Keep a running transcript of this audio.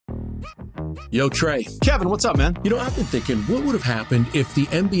Yo, Trey. Kevin, what's up, man? You know, I've been thinking, what would have happened if the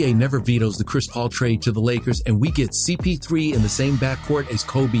NBA never vetoes the Chris Paul trade to the Lakers and we get CP3 in the same backcourt as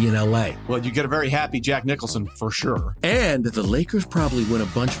Kobe in LA? Well, you get a very happy Jack Nicholson for sure. And the Lakers probably win a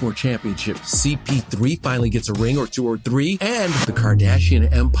bunch more championships. CP3 finally gets a ring or two or three, and the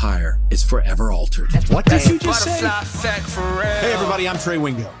Kardashian empire is forever altered. What did you just say? Hey, everybody, I'm Trey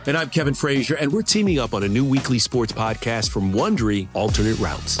Wingo. And I'm Kevin Frazier, and we're teaming up on a new weekly sports podcast from Wondery, Alternate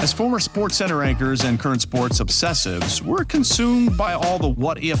Routes. As former Sports Center anchors and current sports obsessives, we're consumed by all the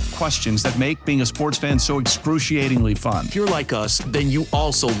what-if questions that make being a sports fan so excruciatingly fun. If you're like us, then you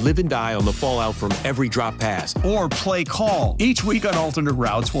also live and die on the fallout from every drop pass. Or play call. Each week on Alternate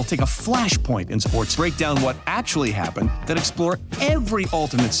Routes, we'll take a flashpoint in sports, break down what actually happened, then explore every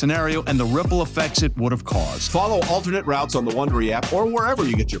alternate scenario and the ripple effects it would have caused. Follow Alternate Routes on the Wondery app or wherever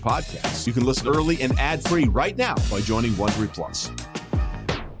you get your podcasts. You can listen early and ad-free right now by joining Wondery Plus.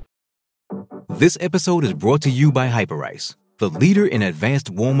 This episode is brought to you by Hyperice, the leader in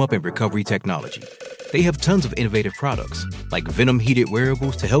advanced warm-up and recovery technology. They have tons of innovative products, like Venom-heated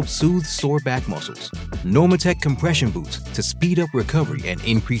wearables to help soothe sore back muscles, Normatec compression boots to speed up recovery and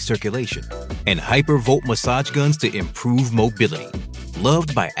increase circulation, and Hypervolt massage guns to improve mobility.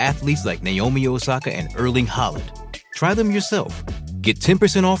 Loved by athletes like Naomi Osaka and Erling Haaland. Try them yourself. Get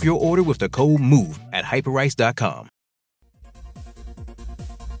 10% off your order with the code MOVE at Hyperice.com.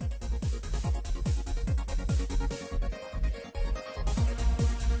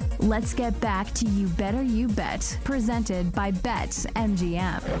 Let's get back to You Better You Bet, presented by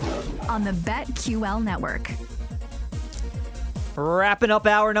BetMGM on the BetQL network. Wrapping up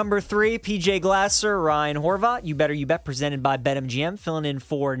hour number 3, PJ Glasser, Ryan Horvat, You Better You Bet, presented by BetMGM, filling in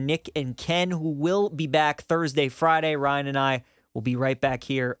for Nick and Ken, who will be back Thursday, Friday. Ryan and I will be right back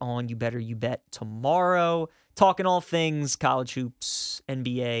here on You Better You Bet tomorrow, talking all things college hoops,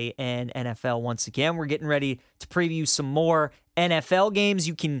 NBA, and NFL once again. We're getting ready to preview some more NFL games.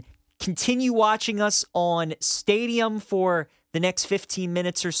 You can continue watching us on Stadium for the next 15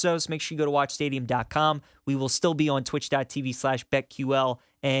 minutes or so make sure you go to watchstadium.com. We will still be on twitch.tv/BetQL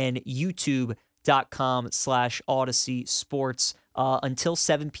and youtube.com/Odyssey Sports until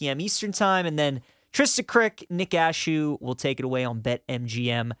 7 p.m. Eastern Time. And then Trista Crick, Nick Ashew will take it away on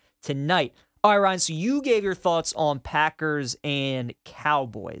BetMGM tonight. All right, Ryan, so you gave your thoughts on Packers and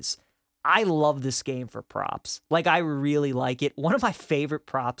Cowboys. I love this game for props. Like, I really like it. One of my favorite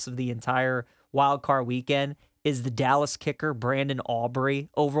props of the entire wild card weekend is the Dallas kicker, Brandon Aubrey,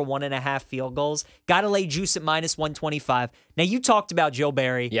 over 1.5 field goals. Got to lay juice at -125. Now, you talked about Joe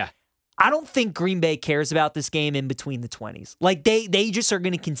Barry. Yeah. I don't think Green Bay cares about this game in between the 20s. Like, they just are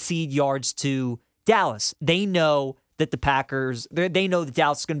going to concede yards to Dallas. They know that the Packers, they know that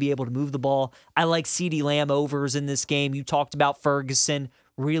Dallas is going to be able to move the ball. I like CeeDee Lamb overs in this game. You talked about Ferguson.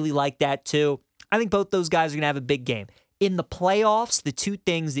 Really like that too. I think both those guys are going to have a big game. In the playoffs, the two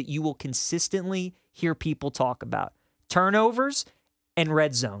things that you will consistently hear people talk about: turnovers and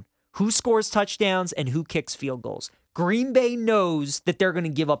red zone. Who scores touchdowns and who kicks field goals. Green Bay knows that they're going to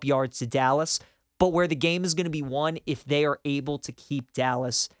give up yards to Dallas, but where the game is going to be won if they are able to keep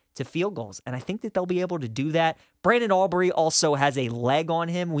Dallas to field goals. And I think that they'll be able to do that. Brandon Aubrey also has a leg on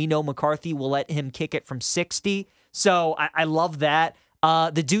him. We know McCarthy will let him kick it from 60. So I love that.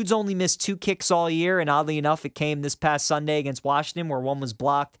 The dude's only missed 2 kicks all year, and oddly enough, it came this past Sunday against Washington, where one was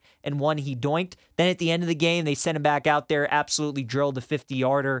blocked and one he doinked. Then at the end of the game, they sent him back out there, absolutely drilled a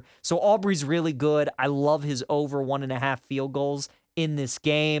 50-yarder. So Aubrey's really good. I love his over 1.5 field goals in this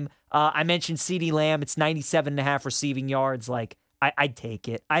game. I mentioned CeeDee Lamb. It's 97.5 receiving yards. Like, I'd take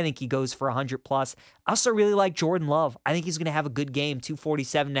it. I think he goes for 100+. I also really like Jordan Love. I think he's going to have a good game,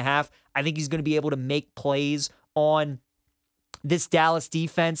 247.5. I think he's going to be able to make plays on this Dallas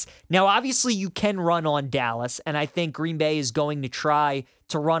defense. Now, obviously, you can run on Dallas, and I think Green Bay is going to try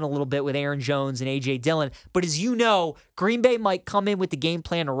to run a little bit with Aaron Jones and A.J. Dillon. But as you know, Green Bay might come in with the game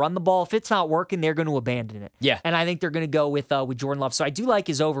plan to run the ball. If it's not working, they're going to abandon it. Yeah. And I think they're going to go with Jordan Love. So I do like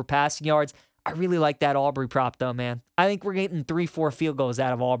his over passing yards. I really like that Aubrey prop, though, man. I think we're getting 3-4 field goals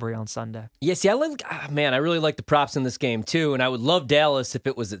out of Aubrey on Sunday. Yeah, see, I really like the props in this game, too, and I would love Dallas if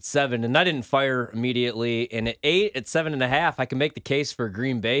it was at 7, and I didn't fire immediately. And at 8, at 7.5, I can make the case for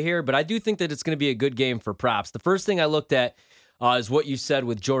Green Bay here, but I do think that it's going to be a good game for props. The first thing I looked at is what you said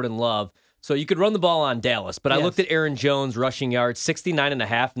with Jordan Love. So you could run the ball on Dallas, but I looked at Aaron Jones' rushing yards,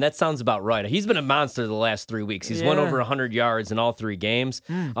 69.5, and that sounds about right. He's been a monster the last 3 weeks. He's won over 100 yards in all 3 games,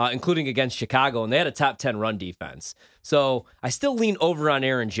 including against Chicago, and they had a top 10 run defense. So I still lean over on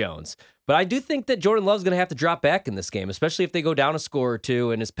Aaron Jones. But I do think that Jordan Love's going to have to drop back in this game, especially if they go down a score or two,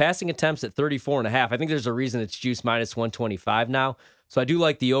 and his passing attempts at 34.5. I think there's a reason it's juice minus 125 now. So I do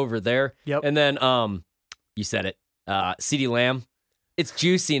like the over there. Yep. And then you said it, CeeDee Lamb. It's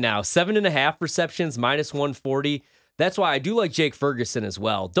juicy now. 7.5 receptions, -140. That's why I do like Jake Ferguson as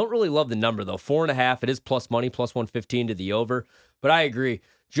well. Don't really love the number, though. 4.5, it is plus money, plus 115 to the over. But I agree.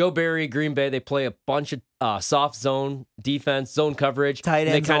 Joe Barry, Green Bay, they play a bunch of soft zone defense, zone coverage. Tight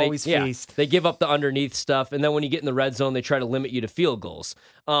ends always feast. They give up the underneath stuff, and then when you get in the red zone, they try to limit you to field goals.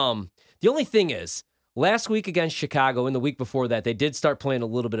 The only thing is, last week against Chicago and the week before that, they did start playing a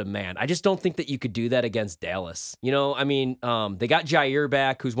little bit of man. I just don't think that you could do that against Dallas. They got Jair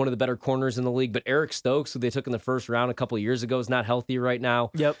back, who's one of the better corners in the league, but Eric Stokes, who they took in the first round a couple of years ago, is not healthy right now.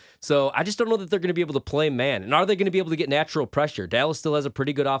 Yep. So I just don't know that they're going to be able to play man. And are they going to be able to get natural pressure? Dallas still has a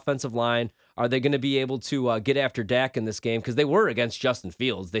pretty good offensive line. Are they going to be able to get after Dak in this game? Because they were against Justin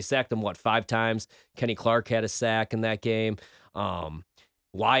Fields. They sacked him, 5 times? Kenny Clark had a sack in that game.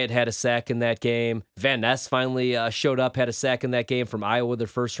 Wyatt had a sack in that game. Van Ness finally showed up, had a sack in that game from Iowa, their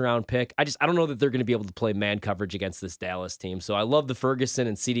first-round pick. I don't know that they're going to be able to play man coverage against this Dallas team. So I love the Ferguson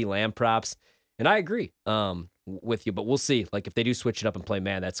and CeeDee Lamb props, and I agree with you. But we'll see. Like, if they do switch it up and play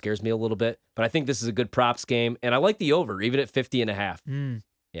man, that scares me a little bit. But I think this is a good props game, and I like the over, even at 50.5.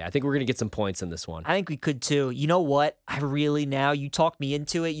 Yeah, I think we're going to get some points in this one. I think we could too. You know what? You talked me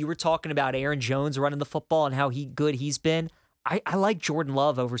into it. You were talking about Aaron Jones running the football and how good he's been. I like Jordan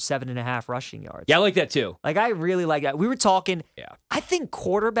Love over 7.5 rushing yards. Yeah, I like that too. I really like that. We were talking. Yeah. I think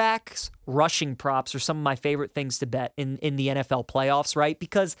quarterbacks rushing props are some of my favorite things to bet in the NFL playoffs, right?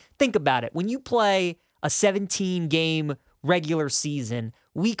 Because think about it. When you play a 17-game regular season,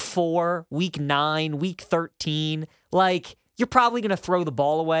 week 4, week 9, week 13, you're probably going to throw the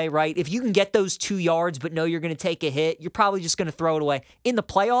ball away, right? If you can get those 2 yards but know you're going to take a hit, you're probably just going to throw it away. In the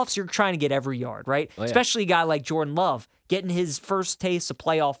playoffs, you're trying to get every yard, right? Oh, yeah. Especially a guy like Jordan Love, getting his first taste of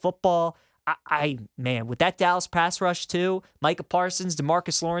playoff football. Man, with that Dallas pass rush too, Micah Parsons,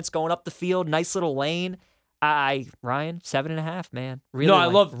 DeMarcus Lawrence going up the field, nice little lane. Ryan, 7.5, man.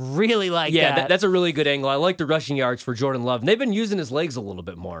 Really like that. Yeah, that's a really good angle. I like the rushing yards for Jordan Love. And they've been using his legs a little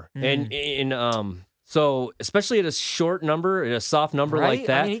bit more. So especially at a short number, at a soft number like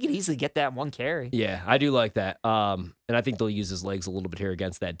that. He can easily get that one carry. Yeah, I do like that. And I think they'll use his legs a little bit here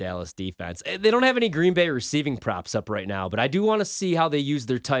against that Dallas defense. They don't have any Green Bay receiving props up right now, but I do want to see how they use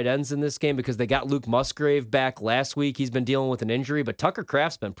their tight ends in this game because they got Luke Musgrave back last week. He's been dealing with an injury, but Tucker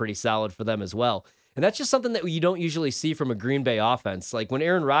Kraft's been pretty solid for them as well. And that's just something that you don't usually see from a Green Bay offense. Like when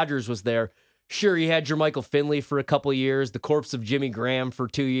Aaron Rodgers was there, sure, he had Jermichael Finley for a couple of years, the corpse of Jimmy Graham for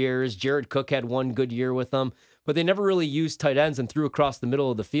 2 years. Jared Cook had one good year with them, but they never really used tight ends and threw across the middle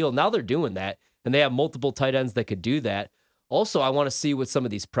of the field. Now they're doing that, and they have multiple tight ends that could do that. Also, I want to see what some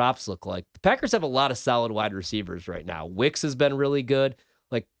of these props look like. The Packers have a lot of solid wide receivers right now. Wicks has been really good.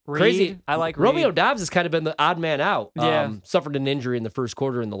 Crazy. I like Romeo Reed. Dobbs has kind of been the odd man out. Yeah. Suffered an injury in the first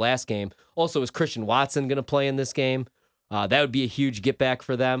quarter in the last game. Also, is Christian Watson going to play in this game? That would be a huge get back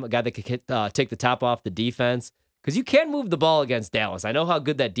for them, a guy that could take the top off the defense. Because you can move the ball against Dallas. I know how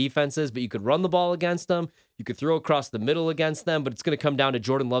good that defense is, but you could run the ball against them. You could throw across the middle against them, but it's going to come down to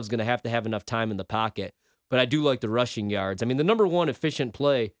Jordan Love's going to have enough time in the pocket. But I do like the rushing yards. I mean, the number one efficient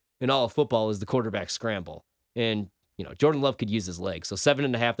play in all of football is the quarterback scramble. And, Jordan Love could use his legs. So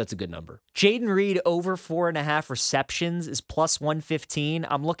 7.5, that's a good number. Jaden Reed over 4.5 receptions is plus 115.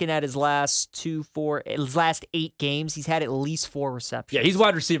 I'm looking at his last 8 games. He's had at least 4 receptions. Yeah, he's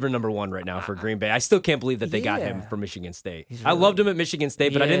wide receiver number 1 right now for Green Bay. I still can't believe that they got him from Michigan State. I loved him at Michigan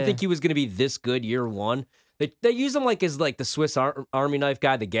State, but I didn't think he was going to be this good year one. They use him as the Swiss Army knife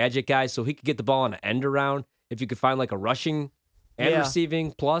guy, the gadget guy, so he could get the ball on an end around if you could find a rushing and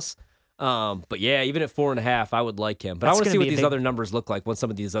receiving plus. But yeah, even at 4.5, I would like him. But I want to see what these other numbers look like when some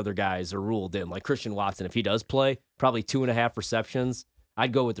of these other guys are ruled in, like Christian Watson. If he does play, probably 2.5 receptions.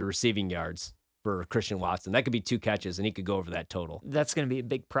 I'd go with the receiving yards for Christian Watson. That could be 2 catches, and he could go over that total. That's going to be a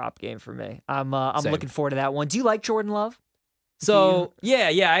big prop game for me. I'm looking forward to that one. Do you like Jordan Love? So, yeah,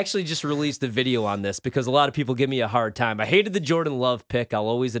 I actually just released a video on this because a lot of people give me a hard time. I hated the Jordan Love pick. I'll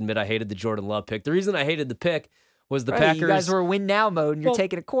always admit I hated the Jordan Love pick. The reason I hated the pick was the Packers. You guys were win now mode, and you're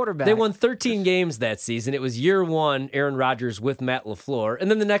taking a quarterback. They won 13 games that season. It was year 1, Aaron Rodgers with Matt LaFleur. And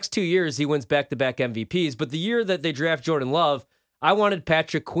then the next 2 years, he wins back-to-back MVPs. But the year that they draft Jordan Love, I wanted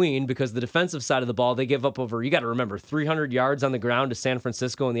Patrick Queen because the defensive side of the ball, they give up over, you got to remember, 300 yards on the ground to San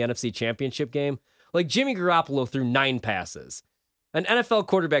Francisco in the NFC Championship game. Jimmy Garoppolo threw 9 passes. An NFL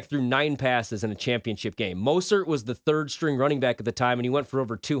quarterback threw 9 passes in a championship game. Mostert was the 3rd-string running back at the time, and he went for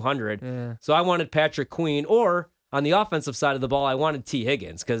over 200. Yeah. So I wanted Patrick Queen, or on the offensive side of the ball, I wanted T.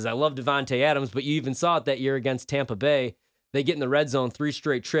 Higgins because I love Devontae Adams, but you even saw it that year against Tampa Bay. They get in the red zone 3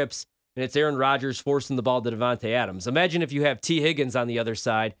 straight trips, and it's Aaron Rodgers forcing the ball to Devontae Adams. Imagine if you have T. Higgins on the other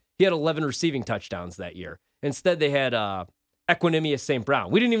side. He had 11 receiving touchdowns that year. Instead, they had Equanimous St. Brown.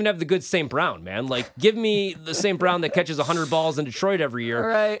 We didn't even have the good St. Brown, man. Like, give me the St. Brown that catches 100 balls in Detroit every year,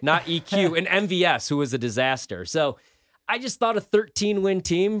 right. Not EQ. And MVS, who was a disaster. So I just thought a 13-win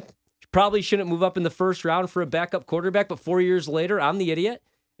team probably shouldn't move up in the first round for a backup quarterback, but 4 years later, I'm the idiot,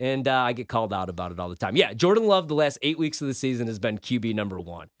 and I get called out about it all the time. Yeah, Jordan Love, the last 8 weeks of the season, has been QB number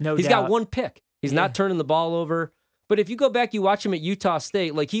one. He's got one pick. He's not turning the ball over. But if you go back, you watch him at Utah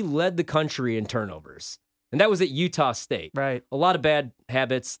State, like he led the country in turnovers. And that was at Utah State. Right. A lot of bad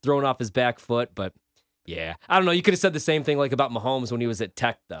habits thrown off his back foot, but yeah. I don't know. You could have said the same thing like about Mahomes when he was at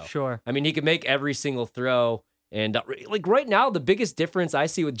Tech, though. Sure. I mean, he could make every single throw. And like right now, the biggest difference I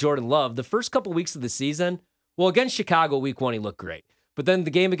see with Jordan Love, the first couple weeks of the season, well, against Chicago, week 1, he looked great. But then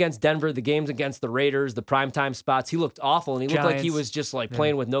the game against Denver, the games against the Raiders, the primetime spots, he looked awful. And he looked like he was just like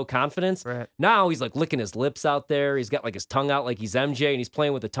playing with no confidence. Right. Now he's like licking his lips out there. He's got like his tongue out like he's MJ, and he's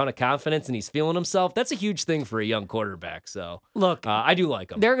playing with a ton of confidence, and he's feeling himself. That's a huge thing for a young quarterback. So look, I do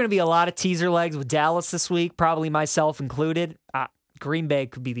like him. There are going to be a lot of teaser legs with Dallas this week, probably myself included. Green Bay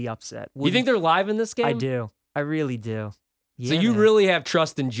could be the upset. You think they're live in this game? I do. I really do. So you really have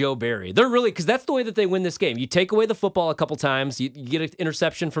trust in Joe Barry. They're really, because that's the way that they win this game. You take away the football a couple times, you get an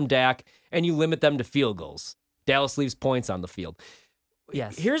interception from Dak, and you limit them to field goals. Dallas leaves points on the field.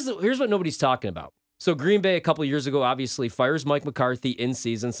 Yes. Here's what nobody's talking about. So Green Bay a couple years ago obviously fires Mike McCarthy in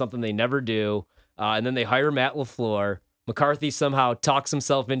season, something they never do, and then they hire Matt LaFleur. McCarthy somehow talks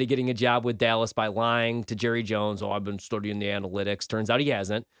himself into getting a job with Dallas by lying to Jerry Jones. Oh, I've been studying the analytics. Turns out he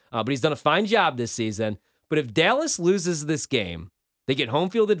hasn't, but he's done a fine job this season. But if Dallas loses this game, they get home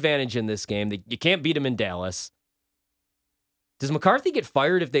field advantage in this game. You can't beat them in Dallas. Does McCarthy get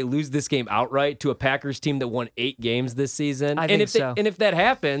fired if they lose this game outright to a Packers team that won 8 games this season? I think so. And if that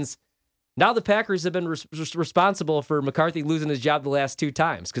happens, now the Packers have been responsible for McCarthy losing his job the last 2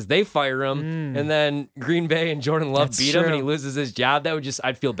 times because they fire him, and then Green Bay and Jordan Love beat him, and he loses his job.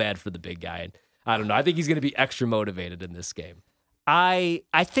 I'd feel bad for the big guy. And I don't know. I think he's going to be extra motivated in this game. I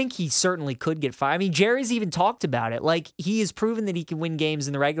think he certainly could get fired. I mean, Jerry's even talked about it. Like, he has proven that he can win games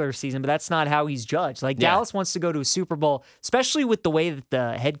in the regular season, but that's not how he's judged. Like, Dallas wants to go to a Super Bowl, especially with the way that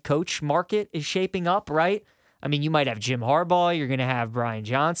the head coach market is shaping up, right? I mean, you might have Jim Harbaugh. You're going to have Brian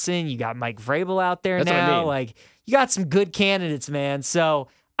Johnson. You got Mike Vrabel out there now. What I mean. Like, you got some good candidates, man. So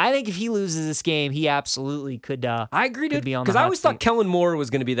I think if he loses this game, he absolutely could. I agree, dude. Because I always thought Kellen Moore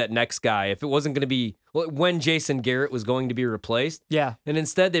was going to be that next guy. If it wasn't going to be when Jason Garrett was going to be replaced, yeah. And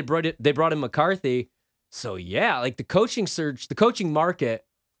instead they brought in McCarthy. So yeah, like the coaching search, the coaching market.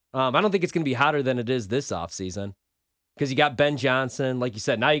 I don't think it's going to be hotter than it is this offseason because you got Ben Johnson, like you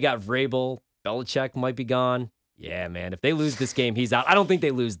said. Now you got Vrabel. Belichick might be gone. Yeah, man. If they lose this game, he's out. I don't think they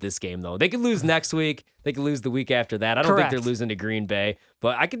lose this game, though. They could lose next week. They could lose the week after that. I don't think they're losing to Green Bay.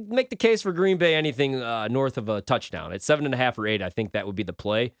 But I could make the case for Green Bay anything north of a touchdown. At 7.5 or 8, I think that would be the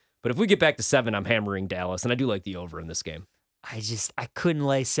play. But if we get back to 7, I'm hammering Dallas. And I do like the over in this game. I couldn't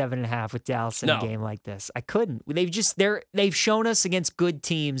lay 7.5 with Dallas in a game like this. I couldn't. They've shown us against good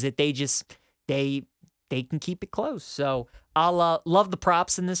teams that they can keep it close. So I'll love the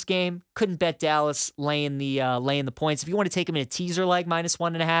props in this game. Couldn't bet Dallas laying the points. If you want to take them in a teaser leg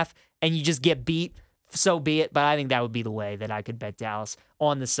 -1.5 and you just get beat, so be it. But I think that would be the way that I could bet Dallas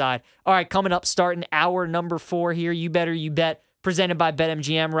on the side. All right, coming up, starting hour number 4 here. You Better You Bet, presented by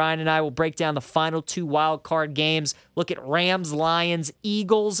BetMGM. Ryan and I will break down the final 2 wild card games. Look at Rams, Lions,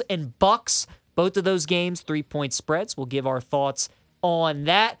 Eagles, and Bucks. Both of those games, 3-point spreads. We'll give our thoughts on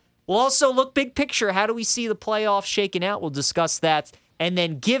that. We'll also look big picture. How do we see the playoffs shaking out? We'll discuss that and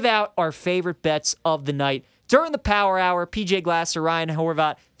then give out our favorite bets of the night. During the Power Hour, PJ Glasser, Ryan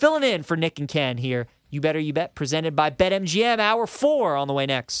Horvath, filling in for Nick and Ken here. You Better You Bet, presented by BetMGM. Hour 4 on the way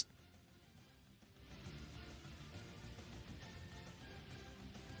next.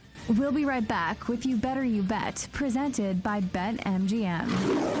 We'll be right back with You Better You Bet, presented by BetMGM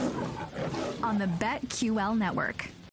on the BetQL network.